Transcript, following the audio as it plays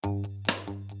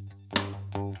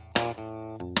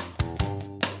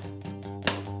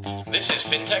This is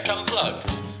FinTech Unplugged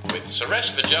with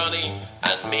Suresh Vajani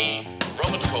and me,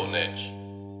 Robert Courtnidge.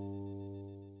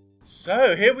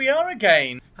 So here we are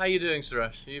again. How are you doing,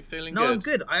 Suresh? Are you feeling good? No, I'm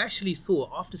good. I actually thought,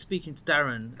 after speaking to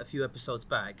Darren a few episodes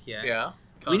back, Yeah.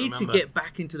 we need remember. to get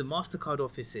back into the MasterCard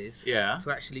offices Yeah. to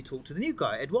actually talk to the new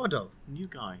guy, Eduardo. New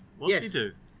guy. What's he Yes.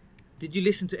 do? Did you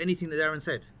listen to anything that Darren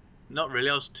said? Not really.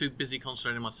 I was too busy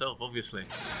concentrating on myself, obviously.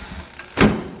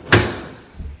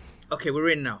 Okay, we're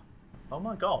in now. Oh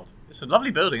my God. It's a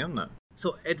lovely building, isn't it?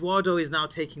 So Eduardo is now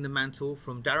taking the mantle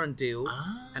from Darren Deal,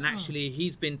 Ah. and actually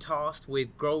he's been tasked with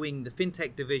growing the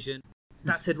fintech division.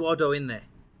 That's Eduardo in there.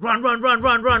 Run, run, run,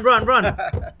 run, run, run, run.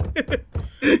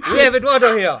 We have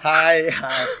Eduardo here. Hi.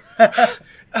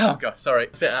 Oh God, sorry.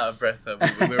 A bit out of breath.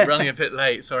 We're running a bit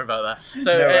late. Sorry about that. So,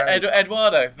 No worries.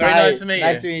 Eduardo, very Hi. nice to meet you.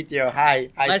 Nice to meet you. Hi.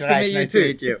 Hi, Nice to Suresh. meet you Nice too. to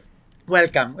meet you.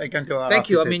 Welcome to our Thank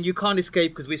you. I offices. mean, you can't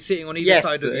escape because we're sitting on either yes,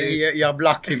 side of you. you're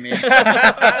blocking me.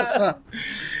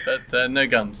 But no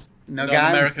guns. No Not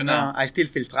guns. America No, now. I still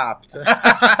feel trapped.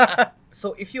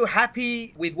 So if you're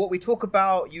happy with what we talk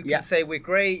about, you can Yeah. say we're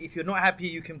great. If you're not happy,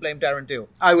 you can blame Darren Deal.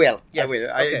 I will. Yes, I will.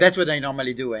 okay. That's what I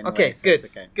normally do. Anyway, Okay, so good, it's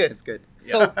okay. good. It's good.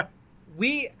 So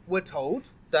we were told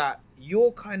that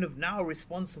you're kind of now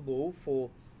responsible for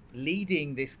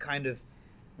leading this kind of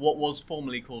What was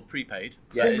formerly called prepaid.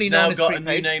 Yes. Formerly It's now known as got a new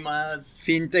prepaid. name as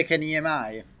Fintech and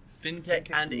EMI. FinTech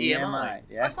and EMI, EMI.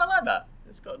 yes. I quite like that.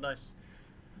 It's got a nice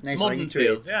Nice modern ring to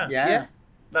feel. it. Yeah. Yeah.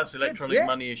 That's good, electronic yeah.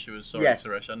 money issuers. Sorry, Yes.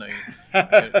 Suresh. I know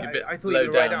you're a bit I thought low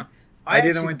you were right down. down. I didn't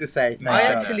actually- want to say it. No, I no,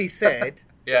 no. actually said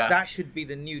Yeah. that should be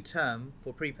the new term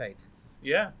for prepaid.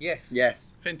 Yeah. Yes.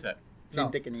 Yes. FinTech. No.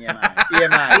 Fintech and EMI.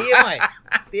 EMI. EMI.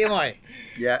 EMI.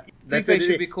 Yeah. That's Prepaid what it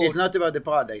should is. be called- It's not about the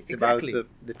product. It's Exactly. about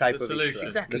the type The of solution. issuer.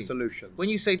 Exactly. The solutions. When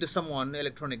you say to someone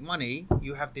electronic money,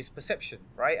 you have this perception,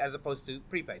 right? As opposed to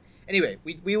prepaid. Anyway,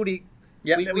 we already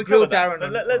Yeah. we, Yeah, we we grilled covered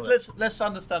that. Darren But on let's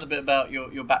understand a bit about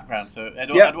your background. So,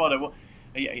 Yeah. Eduardo,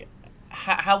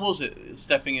 how was it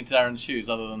stepping into Darren's shoes,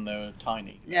 other than they were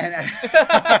tiny? Yeah.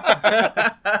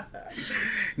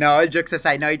 No, all jokes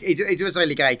aside, no, it was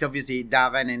really great. Obviously,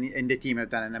 Darren and the team have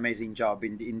done an amazing job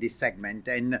in this segment.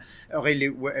 And really,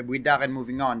 with Darren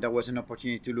moving on, there was an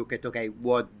opportunity to look at, okay,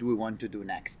 what do we want to do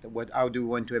next? How do we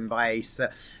want to embrace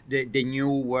the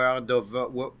new world of,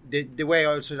 the way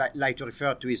I also like to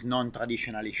refer to is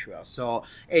non-traditional issuers. So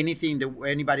anything that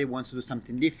anybody wants to do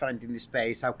something different in this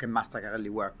space, how can MasterCard really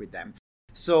work with them?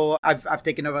 So I've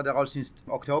taken over the role since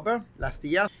October last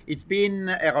year. It's been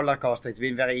a roller coaster. It's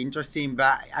been very interesting,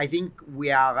 but I think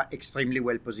we are extremely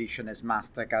well positioned as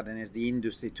MasterCard and as the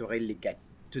industry to really get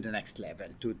to the next level,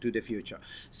 to the future.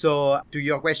 So to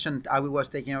your question, how we was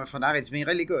taking over from that, it's been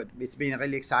really good. It's been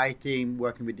really exciting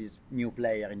working with this new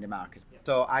player in the market.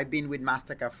 So I've been with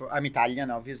MasterCard I'm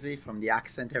Italian, obviously, from the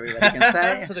accent everybody can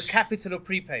say. So the capital of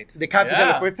prepaid. The capital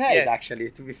Yeah. of prepaid, Yes. actually,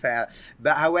 to be fair.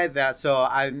 But however, so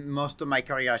most of my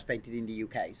career I spent it in the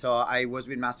UK. So I was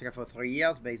with MasterCard for 3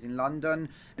 years, based in London,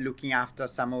 looking after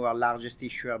some of our largest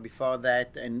issuer before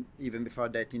that, and even before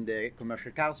that in the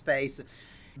commercial car space.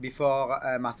 Before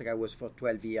MasterCard was for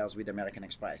 12 years with American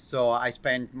Express. So I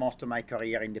spent most of my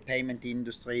career in the payment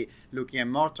industry, looking at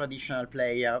more traditional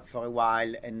player for a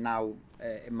while, and now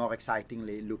more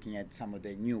excitingly looking at some of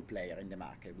the new player in the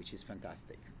market, which is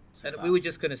fantastic. so And far. we were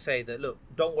just going to say that, look,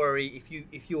 don't worry.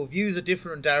 If your views are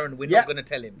different, Darren, we're Yeah. not going to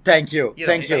tell him. Thank you. You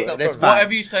know, Thank that's you. not That's problem. fine.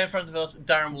 Whatever you say in front of us,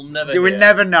 Darren will never. You will hear.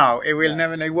 never know. It will Yeah.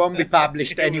 never know. It won't be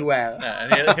published anywhere. No,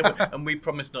 and we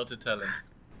promise not to tell him.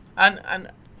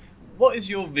 And what is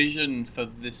your vision for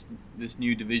this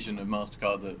new division of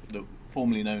MasterCard that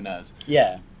formerly known as?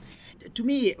 Yeah. To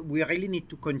me, we really need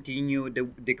to continue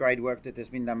the great work that has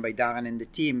been done by Darren and the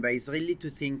team, but it's really to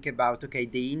think about, okay,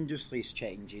 the industry is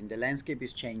changing, the landscape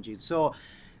is changing. So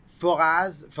for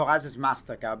us as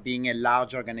MasterCard, being a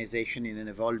large organization in an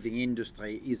evolving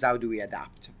industry, is how do we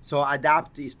adapt? So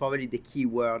adapt is probably the key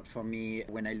word for me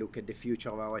when I look at the future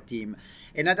of our team.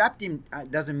 And adapting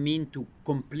doesn't mean to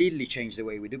completely change the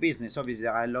way we do business. Obviously,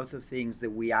 there are a lot of things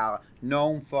that we are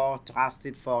known for,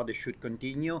 trusted for, that should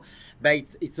continue.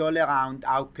 But it's all around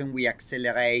how can we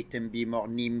accelerate and be more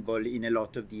nimble in a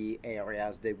lot of the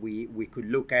areas that we could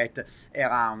look at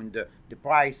around the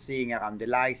pricing, around the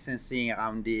licensing,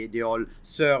 around the whole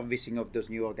servicing of those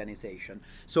new organizations.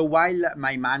 So while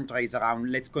my mantra is around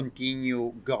let's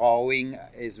continue growing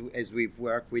as we've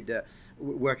worked with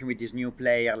working with this new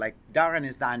player like Darren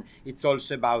has done, it's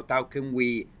also about how can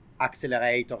we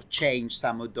accelerate or change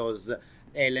some of those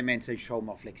elements and show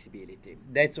more flexibility.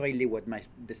 That's really what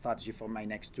the strategy for my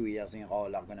next 2 years in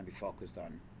role are going to be focused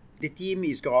on. The team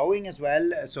is growing as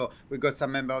well. So we got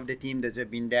some member of the team that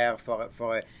have been there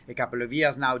for a couple of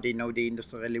years now. They know the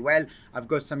industry really well. I've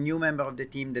got some new member of the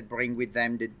team that bring with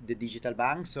them the digital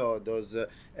bank. So those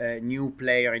new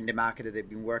player in the market that they've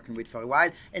been working with for a while.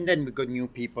 And then we got new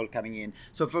people coming in.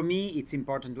 So for me, it's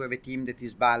important to have a team that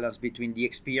is balanced between the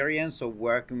experience of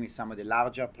working with some of the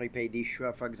larger prepaid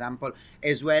issuer, for example,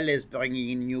 as well as bringing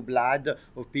in new blood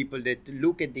of people that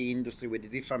look at the industry with a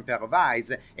different pair of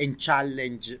eyes and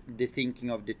challenge the thinking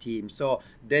of the team. So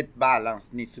that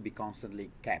balance needs to be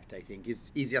constantly kept, I think.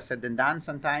 It's easier said than done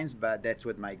sometimes, but that's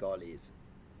what my goal is.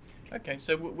 Okay,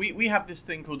 so we have this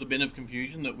thing called the bin of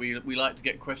confusion that we like to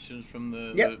get questions from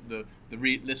the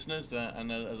listeners,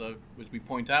 and as we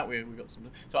point out, we've got some.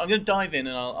 So I'm going to dive in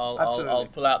and I'll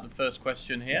pull out the first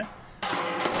question here,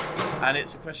 and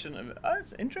it's a question of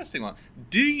it's an interesting one.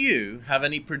 Do you have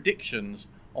any predictions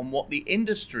on what the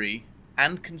industry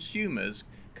and consumers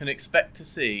can expect to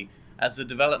see as the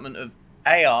development of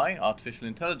AI, artificial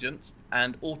intelligence,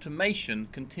 and automation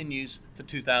continues for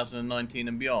 2019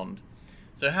 and beyond?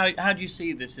 So how do you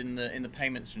see this in the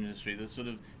payments industry? The sort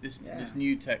of this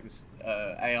new tech, this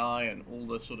AI, and all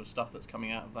the sort of stuff that's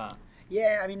coming out of that.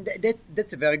 Yeah, I mean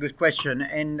that's a very good question,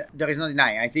 and there is no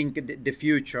denying. I think the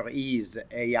future is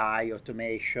AI,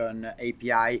 automation,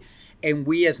 API, and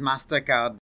we as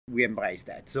Mastercard, we embrace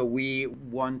that. So we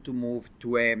want to move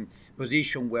to a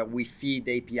position where we feed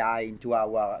API into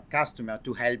our customer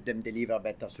to help them deliver a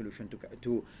better solution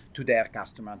to their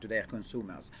customer, to their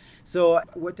consumers. So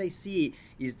what I see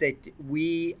is that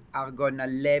we are going to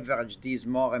leverage this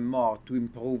more and more to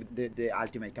improve the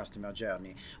ultimate customer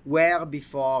journey. Where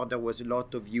before there was a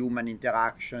lot of human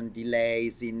interaction,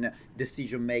 delays in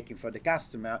decision making for the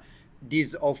customer,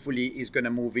 this hopefully is going to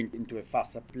move into a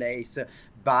faster place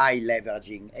by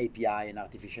leveraging API and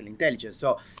artificial intelligence.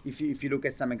 So if you look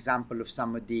at some example of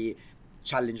some of the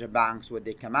challenger banks, what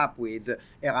they come up with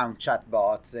around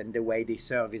chatbots and the way they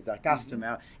service their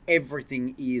customer,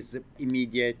 everything is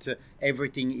immediate,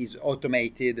 everything is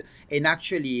automated. And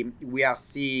actually, we are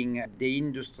seeing the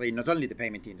industry, not only the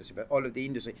payment industry, but all of the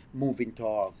industry moving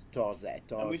towards that.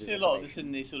 And we see a lot of this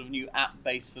in these sort of new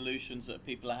app-based solutions that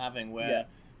people are having where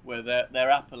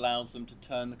their app allows them to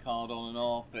turn the card on and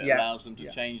off. It allows them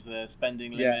to change their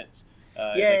spending limits.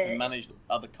 They can manage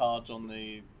other cards on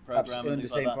the program. On the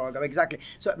same program, exactly.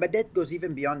 So, but that goes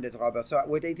even beyond that, Robert. So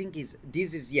what I think is,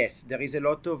 yes, there is a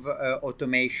lot of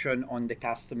automation on the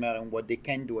customer and what they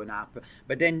can do on app.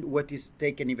 But then what is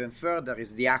taken even further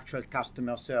is the actual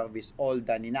customer service all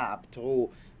done in app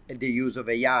through the use of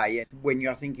AI. And when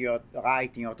you're thinking you're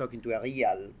writing or talking to a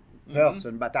real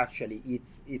person, but actually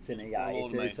it's an AI,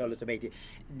 it's all automated.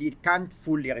 It can't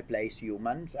fully replace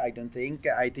humans, I don't think.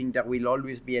 I think there will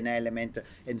always be an element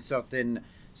in certain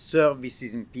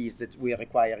services in piece that will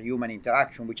require human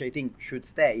interaction, which I think should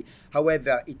stay.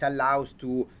 However, it allows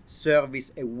to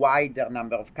service a wider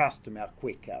number of customers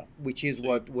quicker, which is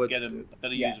what get a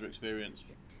better user experience.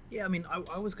 Yeah, I mean,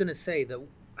 I was going to say that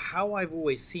how I've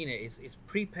always seen it is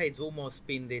prepaid's almost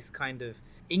been this kind of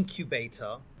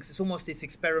incubator. It's almost this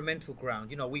experimental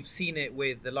ground. You know, we've seen it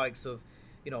with the likes of,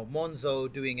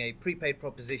 Monzo doing a prepaid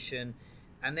proposition,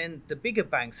 and then the bigger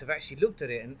banks have actually looked at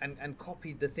it and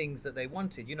copied the things that they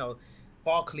wanted.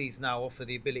 Barclays now offer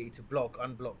the ability to block,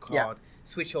 unblock card,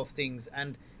 switch off things.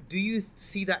 And do you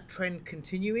see that trend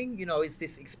continuing? Is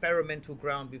this experimental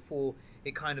ground before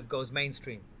it kind of goes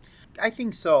mainstream? I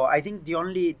think so. I think the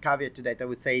only caveat to that I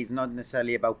would say is not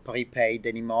necessarily about prepaid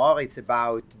anymore. It's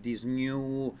about this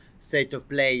new set of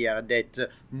players that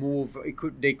move.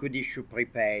 They could issue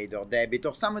prepaid or debit,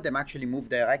 or some of them actually move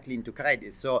directly into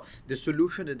credit. So the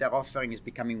solution that they're offering is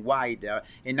becoming wider.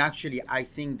 And actually, I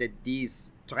think that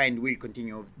this trend will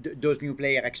continue. Those new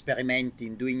players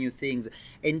experimenting, doing new things.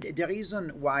 And the reason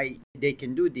why they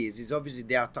can do this is obviously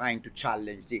they are trying to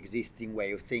challenge the existing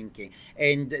way of thinking.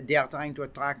 And they are trying to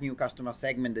attract new customer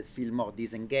segment that feel more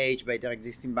disengaged by their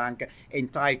existing bank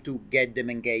and try to get them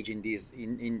engaged in this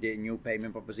in the new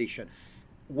payment proposition.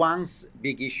 Once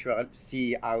big issuers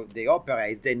see how they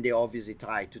operate, then they obviously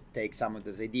try to take some of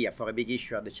this idea. For a big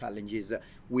issuer, the challenge is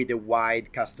with a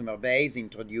wide customer base,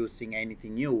 introducing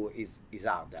anything new is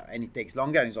harder, and it takes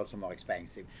longer and is also more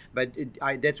expensive. But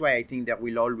that's why I think there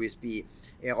will always be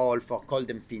a role for, call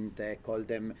them fintech, call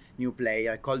them new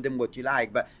player, call them what you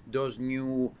like, but those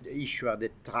new issuers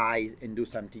that try and do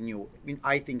something new.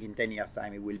 I think in 10 years'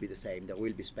 time it will be the same. There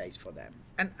will be space for them.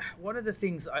 And one of the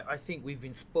things I think we've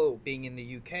been spoiled being in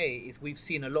the UK is we've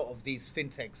seen a lot of these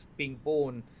fintechs being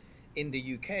born in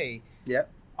the UK. Yeah.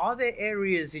 Are there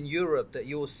areas in Europe that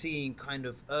you're seeing kind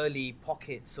of early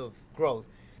pockets of growth?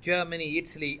 Germany,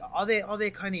 Italy, are there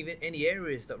kind of any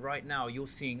areas that right now you're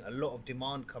seeing a lot of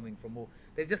demand coming from? Or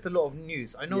there's just a lot of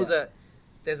news. I know that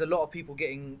there's a lot of people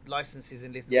getting licenses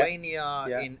in Lithuania,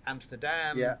 in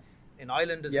Amsterdam, in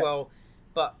Ireland as well.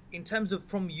 But in terms of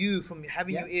from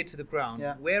having your ear to the ground,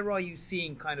 where are you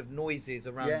seeing kind of noises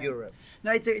around Europe?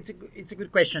 No, it's a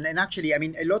good question. And actually, I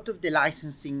mean, a lot of the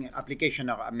licensing applications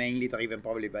are mainly driven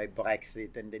probably by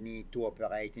Brexit and the need to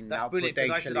operate in That's now brilliant, because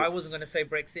potentially. I wasn't going to say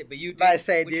Brexit, but you did. But I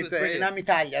said it, and I'm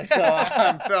Italian, so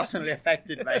I'm personally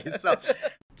affected by it.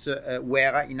 So,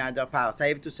 where in other parts, I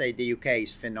have to say the UK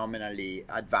is phenomenally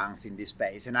advanced in this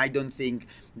space. And I don't think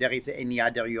there is any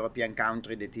other European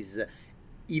country that is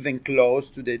even close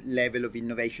to the level of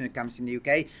innovation that comes in the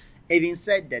UK. Having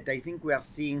said that, I think we are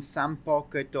seeing some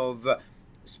pocket of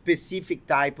specific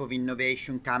type of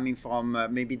innovation coming from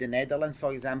maybe the Netherlands,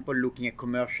 for example, looking at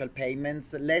commercial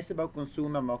payments, less about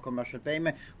consumer, more commercial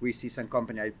payment. We see some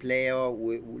company like Pleo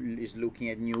who is looking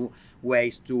at new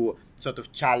ways to sort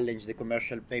of challenge the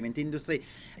commercial payment industry.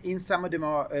 In some of the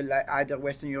more like other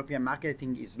Western European markets, I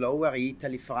think is lower.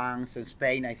 Italy, France, and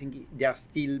Spain, I think they are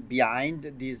still behind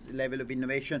this level of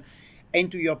innovation. And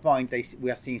to your point,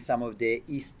 we are seeing some of the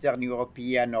Eastern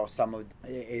European or some of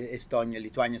Estonia,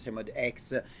 Lithuania, some of the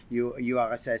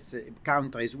ex-URSS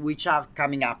countries, which are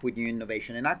coming up with new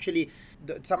innovation. And actually,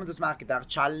 some of those markets are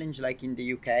challenged, like in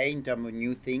the UK, in terms of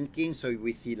new thinking. So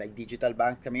we see like digital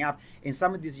bank coming up. And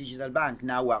some of these digital banks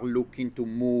now are looking to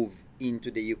move into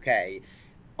the UK.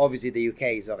 Obviously, the UK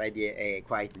is already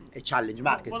quite a challenge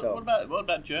market. What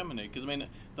about Germany? Because I mean,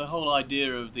 the whole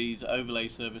idea of these overlay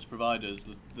service providers,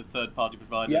 the third-party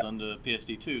providers under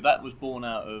PSD2, that was born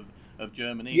out of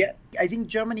Germany. Yeah, I think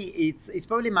Germany it's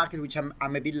probably a market which I'm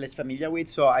a bit less familiar with.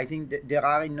 So I think that there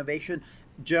are innovation.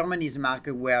 Germany is a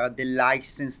market where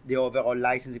the overall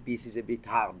licensing piece is a bit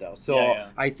harder. So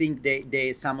I think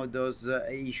some of those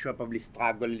issues probably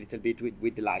struggle a little bit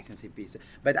with the licensing piece.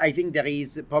 But I think there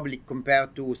is probably,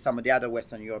 compared to some of the other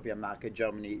Western European markets,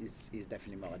 Germany is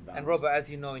definitely more advanced. And Robert,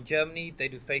 as you know, in Germany, they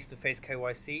do face-to-face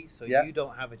KYC, so you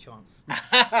don't have a chance.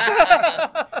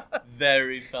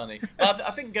 Very funny. But I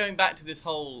think going back to this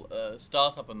whole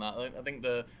startup and that, I think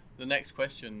the next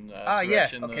question.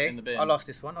 In the bin. I lost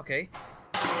this one. Okay.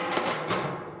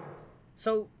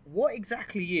 So, what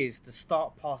exactly is the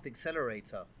Start Path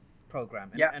Accelerator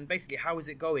program? And basically, how is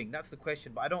it going? That's the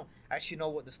question. But I don't actually know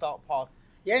what the Start Path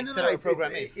Accelerator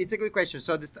program is. It's a good question.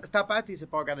 So, the Start Path is a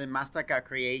program that Mastercard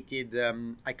created,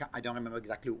 I don't remember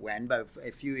exactly when, but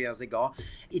a few years ago.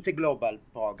 It's a global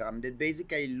program that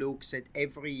basically looks at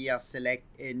every year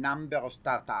select a number of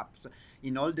startups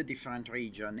in all the different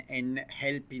regions and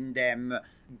helping them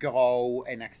grow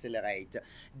and accelerate.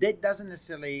 That doesn't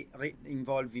necessarily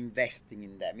involve investing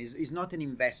in them. It's not an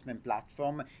investment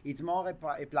platform. It's more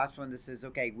a platform that says,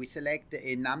 okay, we select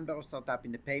a number of startups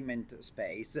in the payment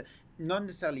space, not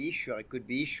necessarily issuer. It could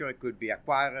be issuer, it could be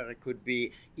acquirer, it could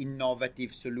be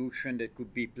innovative solution that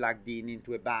could be plugged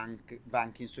into a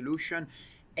banking solution.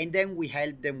 And then we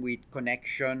help them with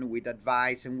connection, with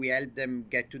advice, and we help them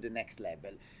get to the next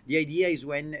level. The idea is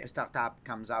when a startup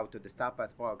comes out of the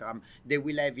Startup program, they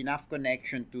will have enough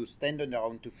connection to stand on their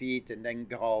own 2 feet and then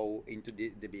grow into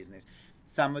the business.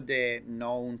 Some of the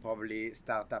known probably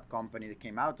startup companies that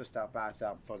came out of Starpath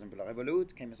are, for example,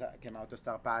 Revolut came out of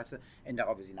Starpath, and they're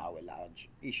obviously now a large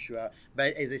issuer.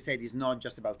 But as I said, it's not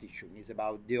just about issuing, it's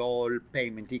about the whole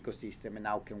payment ecosystem and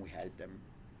how can we help them.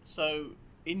 So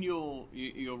in your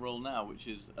role now, which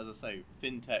is, as I say,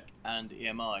 fintech and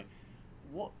EMI,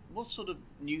 what sort of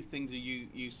new things are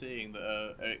you seeing that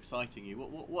are exciting you?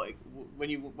 What when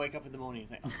you wake up in the morning, you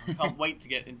think, I can't wait to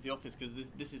get into the office because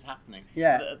this is happening.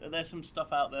 Yeah. Are there some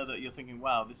stuff out there that you're thinking,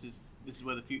 wow, this is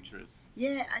where the future is?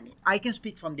 Yeah, I mean, I can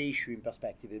speak from the issuing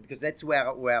perspective because that's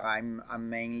where I'm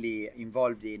mainly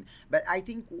involved in. But I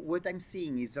think what I'm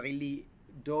seeing is really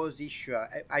those issues,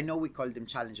 I know we call them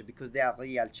challenger because they are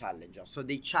real challengers. So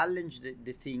they challenge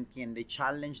the thinking and they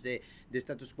challenge the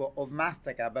status quo of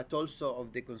Mastercard, but also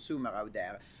of the consumer out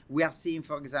there. We are seeing,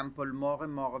 for example, more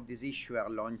and more of these issuers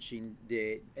launching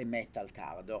a metal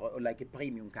card or like a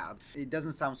premium card. It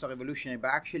doesn't sound so revolutionary,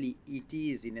 but actually it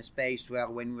is in a space where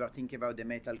when we were thinking about the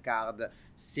metal card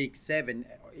 6-7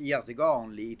 years ago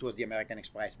only, it was the American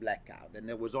Express Black Card. And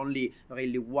there was only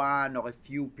really one or a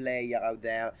few players out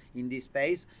there in this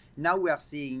space. Now we are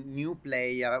seeing new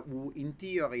players who, in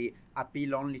theory,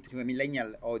 appeal only to a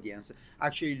millennial audience,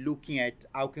 actually looking at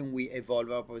how can we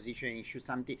evolve our position and issue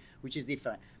something which is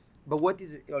different. But what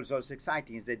is also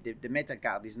exciting is that the metal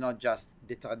card is not just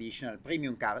the traditional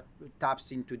premium card. It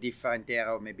taps into different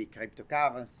area, maybe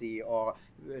cryptocurrency or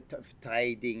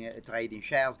trading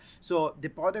shares. So the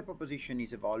product proposition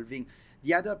is evolving.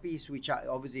 The other piece, which I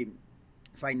obviously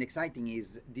find exciting,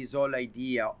 is this whole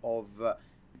idea of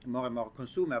more and more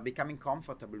consumer becoming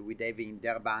comfortable with having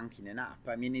their bank in an app.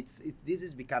 I mean, this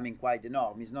is becoming quite the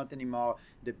norm. It's not anymore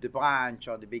the branch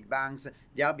or the big banks.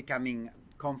 They are becoming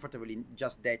comfortable in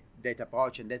just that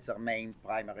approach, and that's their main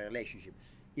primary relationship.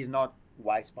 It's not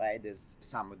widespread as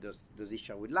some of those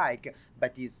issues would like,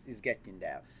 but is getting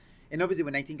there. And obviously,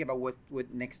 when I think about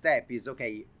what next step is,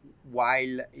 okay,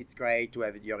 while it's great to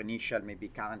have your initial maybe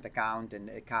current account and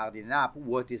a card in an app,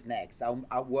 what is next?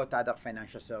 What other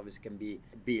financial service can be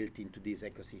built into this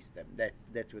ecosystem?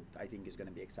 That's what I think is going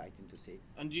to be exciting to see.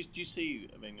 And do you see,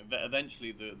 I mean,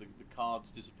 eventually the cards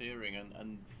disappearing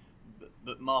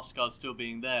but MasterCard still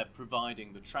being there,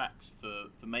 providing the tracks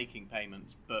for making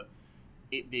payments, but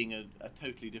it being a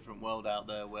totally different world out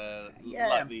there where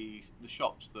like the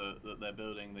shops that they're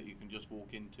building that you can just walk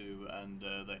into and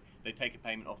they take a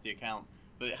payment off the account,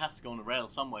 but it has to go on a rail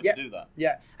somewhere to do that.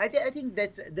 Yeah, I think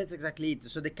that's exactly it.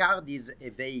 So the card is a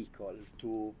vehicle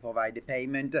to provide the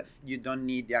payment. You don't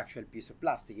need the actual piece of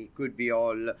plastic. It could be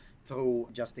all through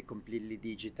just a completely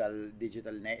digital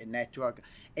network,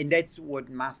 and that's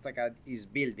what MasterCard is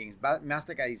building. But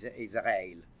MasterCard is a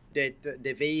rail. That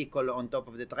the vehicle on top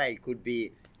of the trail could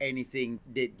be anything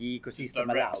that the ecosystem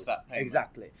allows.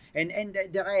 Exactly. And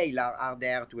the rail are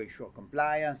there to ensure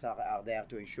compliance, are there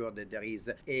to ensure that there is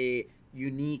a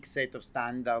unique set of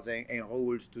standards and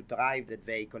rules to drive that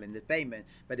vehicle and the payment,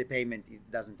 but the payment, it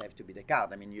doesn't have to be the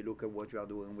card. I mean, you look at what we are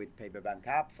doing with Paperbank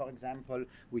app, for example,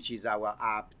 which is our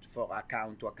app for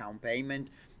account-to-account payment.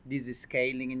 This is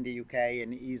scaling in the UK,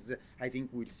 and I think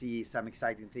we'll see some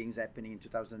exciting things happening in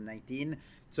 2019.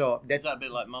 So is that a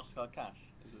bit like MasterCard Cash?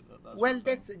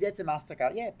 That's a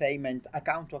MasterCard, payment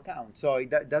account to account. So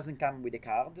it doesn't come with a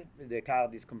card. The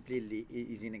card is completely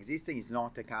in existing. It's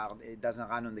not a card. It doesn't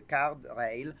run on the card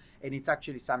rail, and it's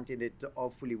actually something that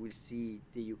hopefully we'll see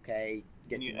the UK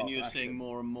getting more. And you're seeing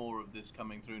more and more of this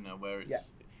coming through now, where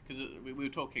it's because we were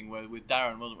talking with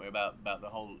Darren, wasn't we, about the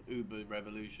whole Uber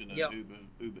revolution and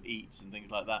Uber Eats and things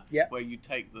like that, where you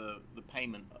take the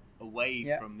payment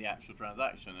away from the actual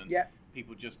transaction and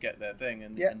people just get their thing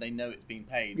and they know it's been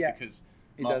paid because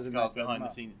MasterCard's behind the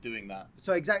scenes doing that.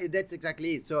 So that's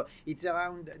exactly it. So it's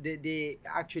around the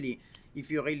actually, if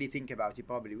you really think about it,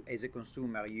 probably as a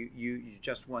consumer, you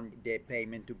just want the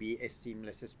payment to be as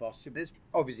seamless as possible.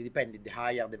 Obviously, depending, the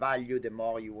higher the value, the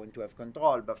more you want to have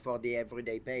control. But for the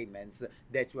everyday payments,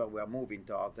 that's where we're moving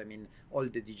towards. I mean, all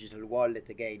the digital wallet,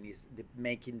 again, is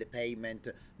making the payment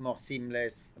more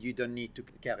seamless. You don't need to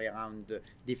carry around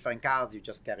different cards. You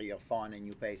just carry your phone and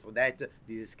you pay through that. This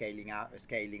is scaling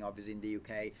obviously in the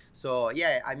UK. So,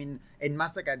 I mean, and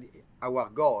MasterCard, our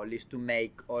goal is to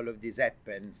make all of this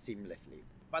happen seamlessly.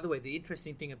 By the way, the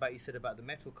interesting thing you said about the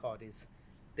metal card is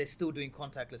they're still doing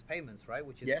contactless payments, right?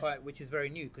 Which is very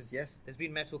new, because there's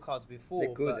been metal cards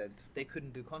before, but they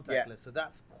couldn't do contactless. So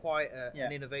that's quite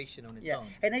an innovation on its own.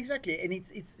 And exactly, and it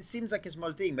seems like a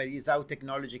small thing, but it's how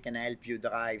technology can help you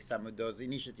drive some of those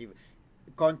initiatives.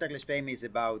 Contactless payment is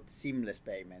about seamless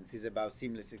payments, is about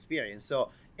seamless experience.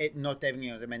 So not having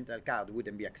a mental card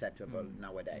wouldn't be acceptable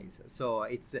nowadays. So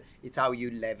it's how you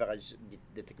leverage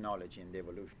the technology and the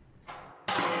evolution.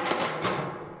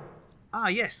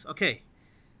 Yes, okay.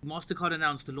 MasterCard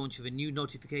announced the launch of a new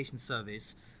notification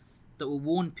service that will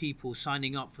warn people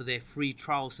signing up for their free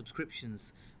trial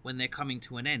subscriptions when they're coming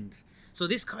to an end. So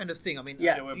this kind of thing, I mean...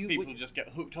 where people just get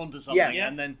hooked onto something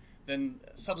and then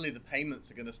suddenly the payments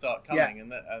are going to start coming,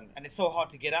 and it's so hard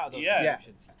to get out of those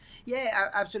subscriptions. Yeah,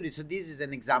 absolutely. So this is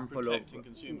an example of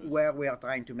where we are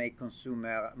trying to make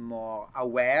consumer more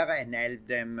aware and help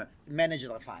them manage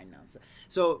their finance.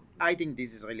 So I think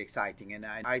this is really exciting, and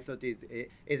I thought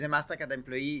as a MasterCard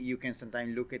employee, you can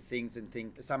sometimes look at things and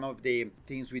think some of the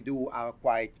things we do are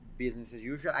quite business as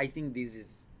usual. I think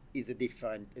this is a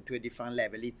different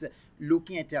level. It's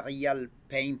looking at a real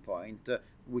pain point,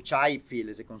 which I feel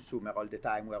as a consumer all the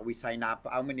time, where we sign up,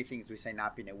 how many things we sign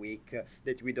up in a week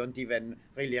that we don't even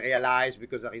really realize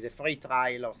because there is a free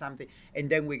trial or something, and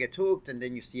then we get hooked, and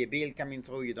then you see a bill coming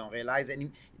through, you don't realize,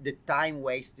 and the time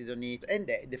wasted on it, and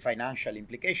the financial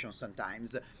implications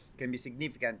sometimes can be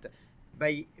significant.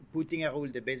 By putting a rule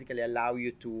that basically allow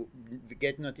you to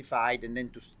get notified and then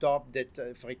to stop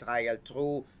that free trial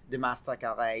through the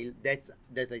Mastercard rail.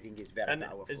 That I think is very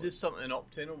powerful. Is this something an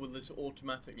opt-in, or will this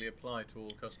automatically apply to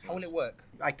all customers? How will it work?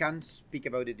 I can't speak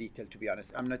about the detail, to be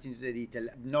honest. I'm not into the detail.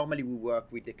 Normally, we work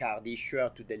with the card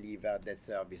issuer to deliver that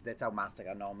service. That's how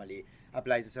Mastercard normally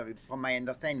applies the service. From my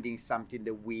understanding, it's something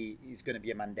that is going to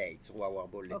be a mandate through our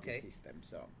bulletin system.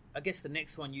 So I guess the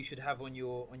next one you should have on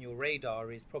your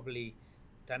radar is probably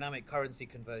dynamic currency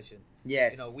conversion.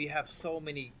 Yes. We have so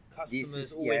many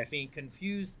customers always being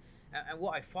confused. And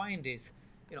what I find is,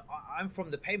 I'm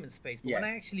from the payment space, but when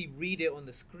I actually read it on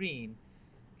the screen,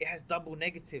 it has double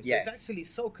negatives. So it's actually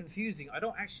so confusing. I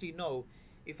don't actually know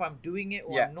if I'm doing it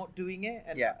or I'm not doing it.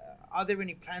 And are there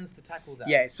any plans to tackle that?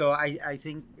 Yeah, so I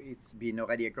think it's been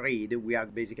already agreed. We are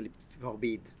basically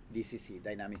forbid DCC,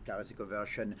 dynamic currency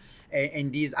conversion.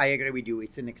 And this, I agree with you,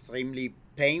 it's an extremely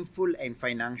painful and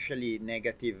financially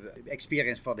negative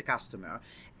experience for the customer.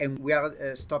 And we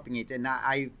are stopping it. And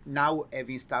I now,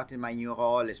 having started my new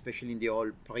role, especially in the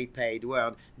whole prepaid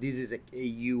world, this is a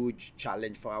huge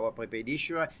challenge for our prepaid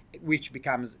issuer, which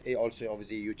becomes also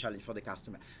obviously a huge challenge for the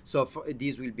customer. So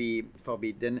this will be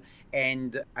forbidden.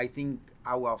 And I think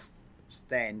our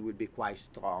stand will be quite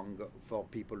strong for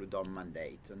people who don't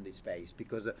mandate on this space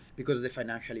because of the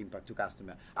financial impact to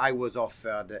customer. I was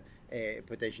offered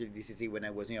potentially DCC when I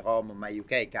was in Rome on my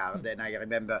UK card, and I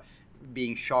remember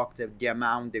being shocked at the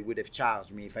amount they would have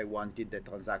charged me if I wanted the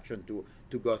transaction to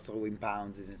go through in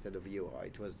pounds instead of euro.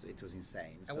 It was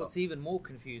insane. And what's even more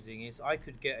confusing is I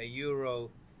could get a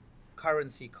euro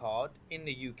currency card in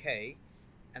the UK,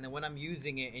 and then when I'm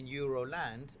using it in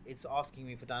Euroland, it's asking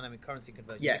me for dynamic currency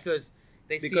conversion. Yes. Because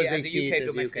they see it as a UK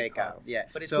domestic card. Yeah.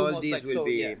 But it's so almost this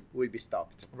like will be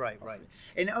stopped. Right.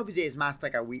 And obviously, as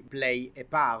Mastercard, we play a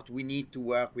part. We need to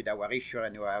work with our issuer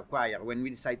and our acquirer. When we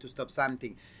decide to stop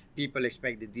something, people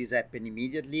expect that this happen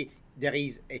immediately. There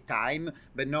is a time,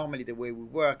 but normally the way we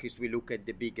work is we look at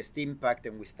the biggest impact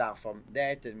and we start from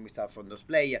that and we start from those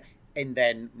players and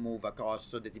then move across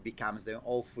so that it becomes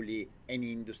hopefully an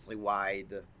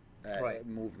industry-wide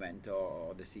movement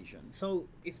or decision. So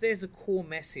if there's a core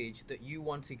message that you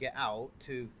want to get out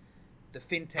to the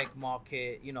fintech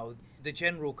market, the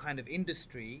general kind of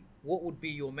industry, what would be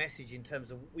your message in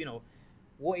terms of,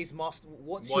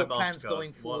 what's your plans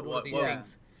going forward, all these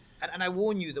things? And I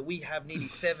warn you that we have nearly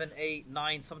 7, 8,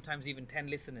 9, sometimes even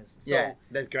 10 listeners. So,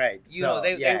 that's great.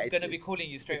 They're going to be calling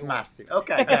you straight away. It's massive.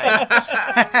 Okay,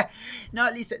 great.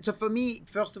 No, listen. So for me,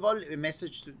 first of all, a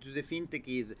message to the fintech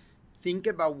is think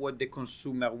about what the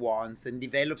consumer wants and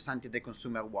develop something the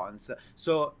consumer wants.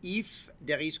 So if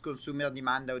there is consumer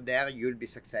demand out there, you'll be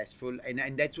successful.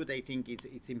 And that's what I think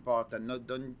it's important.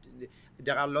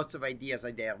 There are lots of ideas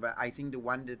out there, but I think the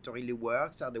one that really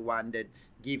works are the one that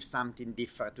gives something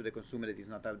different to the consumer that is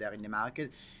not out there in the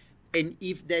market. And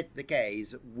if that's the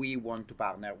case, we want to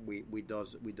partner with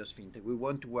those fintech. We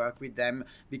want to work with them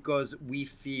because we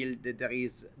feel that there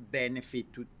is benefit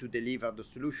to deliver the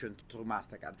solution through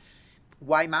Mastercard.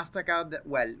 Why Mastercard?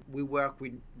 Well, we work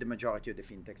with the majority of the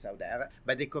fintechs out there,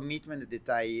 but the commitment that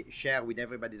I share with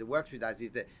everybody that works with us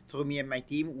is that through me and my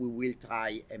team, we will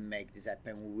try and make this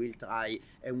happen. We will try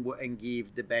and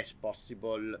give the best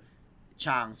possible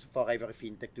chance for every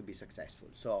fintech to be successful.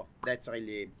 So that's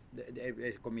really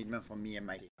a commitment from me and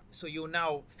my team. So you're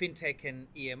now fintech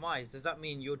and EMIs. Does that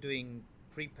mean you're doing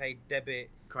prepaid, debit,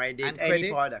 credit,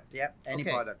 any product? Yeah, any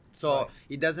product. So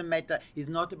it doesn't matter. It's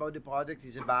not about the product.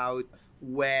 It's about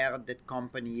where that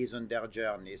company is on their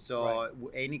journey. So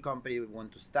any company who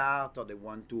want to start or they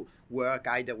want to work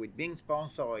either with being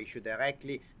sponsor or issue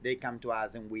directly, they come to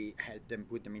us and we help them,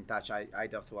 put them in touch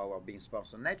either through our being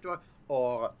sponsor network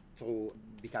or through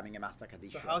becoming a Mastercard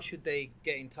issuer. So how should they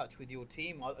get in touch with your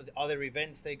team? Are there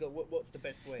events they go? What's the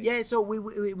best way? Yeah, so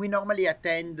we normally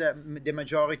attend the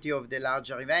majority of the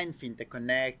larger events, FinTech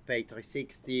Connect, Pay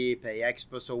 360, Pay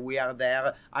Expo. So we are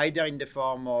there either in the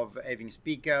form of having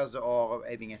speakers or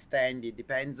having a stand, it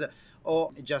depends,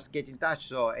 or just get in touch.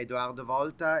 So Eduardo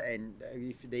Volta, and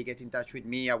if they get in touch with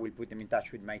me, I will put them in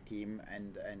touch with my team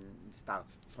and start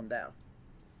from there.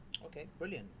 Okay,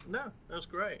 brilliant. No, that's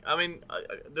great. I mean,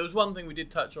 there was one thing we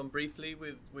did touch on briefly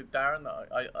with Darren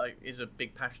that I is a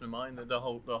big passion of mine. The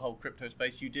whole crypto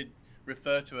space. You did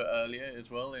refer to it earlier as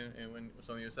well in when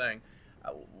something you were saying.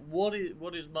 What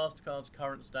is Mastercard's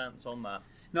current stance on that?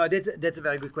 No, that's a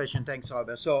very good question. Thanks,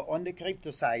 Robert. So on the crypto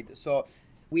side,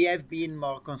 we have been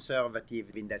more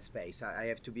conservative in that space, I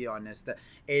have to be honest.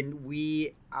 And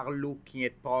we are looking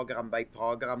at program by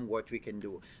program what we can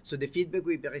do. So the feedback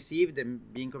we've received, and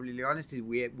being completely honest, is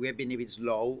we have been a bit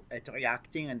slow at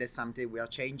reacting, and that's something we are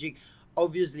changing.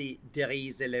 Obviously, there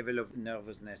is a level of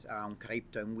nervousness around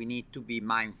crypto, and we need to be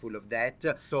mindful of that.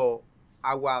 So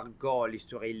our goal is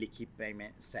to really keep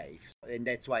payment safe. And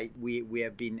that's why we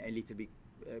have been a little bit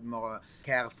more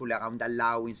careful around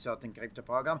allowing certain crypto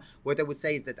programs. What I would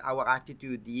say is that our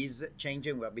attitude is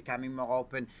changing. We're becoming more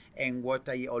open. And what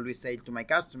I always say to my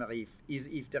customer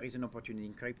if there is an opportunity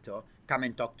in crypto, come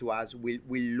and talk to us. We'll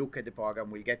look at the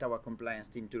program. We'll get our compliance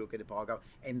team to look at the program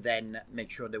and then make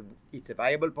sure that it's a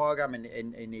viable program and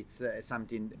it's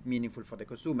something meaningful for the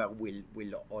consumer.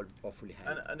 We'll all hopefully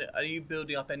help. And are you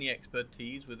building up any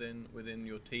expertise within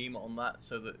your team on that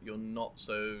so that you're not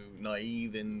so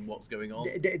naive in what's going on?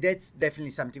 That's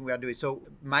definitely something we are doing. So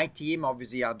my team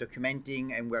obviously are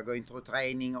documenting and we're going through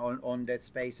training on that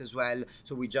space as well.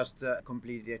 So we just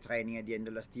completed a training at the end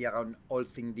of last year on all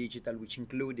things digital, which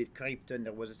included crypto, and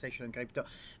there was a session on crypto.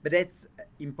 But that's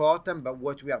important. But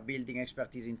what we are building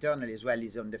expertise internally as well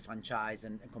is on the franchise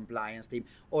and compliance team.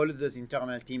 All of those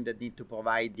internal teams that need to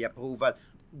provide the approval.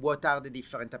 What are the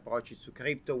different approaches to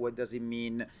crypto? What does it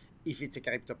mean? If it's a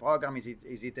crypto program, is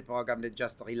it a program that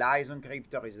just relies on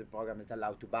crypto? Or is it a program that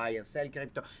allows to buy and sell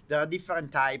crypto? There are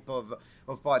different type of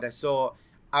products. So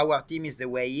our team is the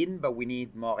way in, but we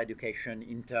need more education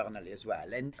internally as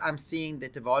well. And I'm seeing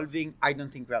that evolving. I don't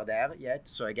think we're there yet.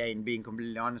 So again, being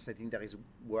completely honest, I think there is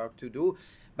work to do.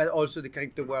 But also the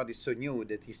crypto world is so new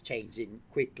that it's changing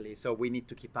quickly. So we need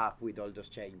to keep up with all those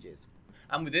changes.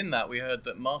 And within that, we heard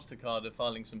that MasterCard are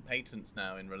filing some patents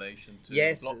now in relation to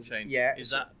blockchain. Yeah.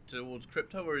 Is that towards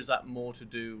crypto, or is that more to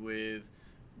do with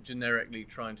generically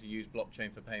trying to use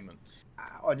blockchain for payments?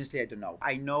 Honestly, I don't know.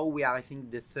 I know we are, I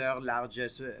think, the third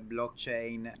largest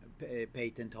blockchain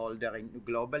patent holder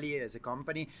globally as a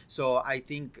company. So I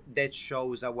think that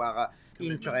shows our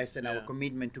interest and our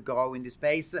commitment to grow in this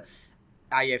space.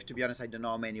 I have to be honest, I don't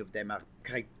know how many of them are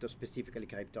specifically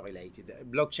crypto related.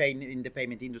 Blockchain in the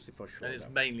payment industry for sure. And it's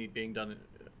mainly being done,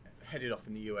 headed off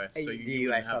in the US. So the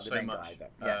US are the main driver.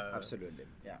 Yeah, absolutely.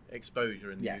 Yeah.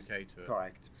 Exposure in the UK to it.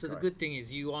 Correct. So the good thing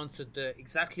is you answered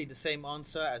exactly the same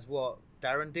answer as what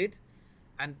Darren did.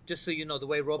 And just so you know, the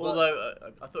way Robert... Although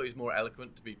I thought he was more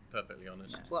eloquent, to be perfectly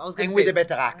honest. Yeah. Well, I was and with a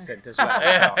better accent as well,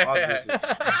 so, obviously.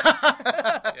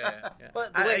 Yeah.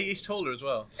 But he's taller as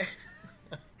well.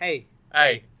 Hey.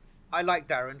 I like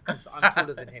Darren because I'm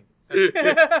taller than him.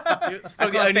 That's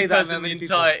probably the only person in the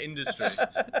entire industry.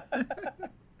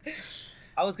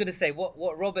 I was going to say,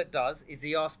 what Robert does is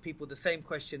he asks people the same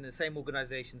question, the same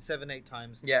organization, 7-8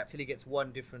 times, till he gets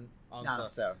one different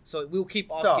answer. So we'll keep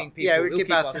asking people. Yeah, we'll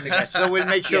keep asking the question. So we'll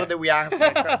make sure that we answer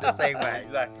the same way.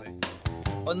 Exactly.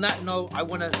 On that note, I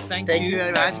want to thank you. Thank you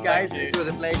very much, guys. Thank you. It was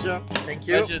a pleasure. Thank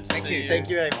you. Pleasure to see you. Thank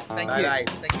you very much. Thank Bye-bye. you.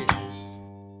 Thank you.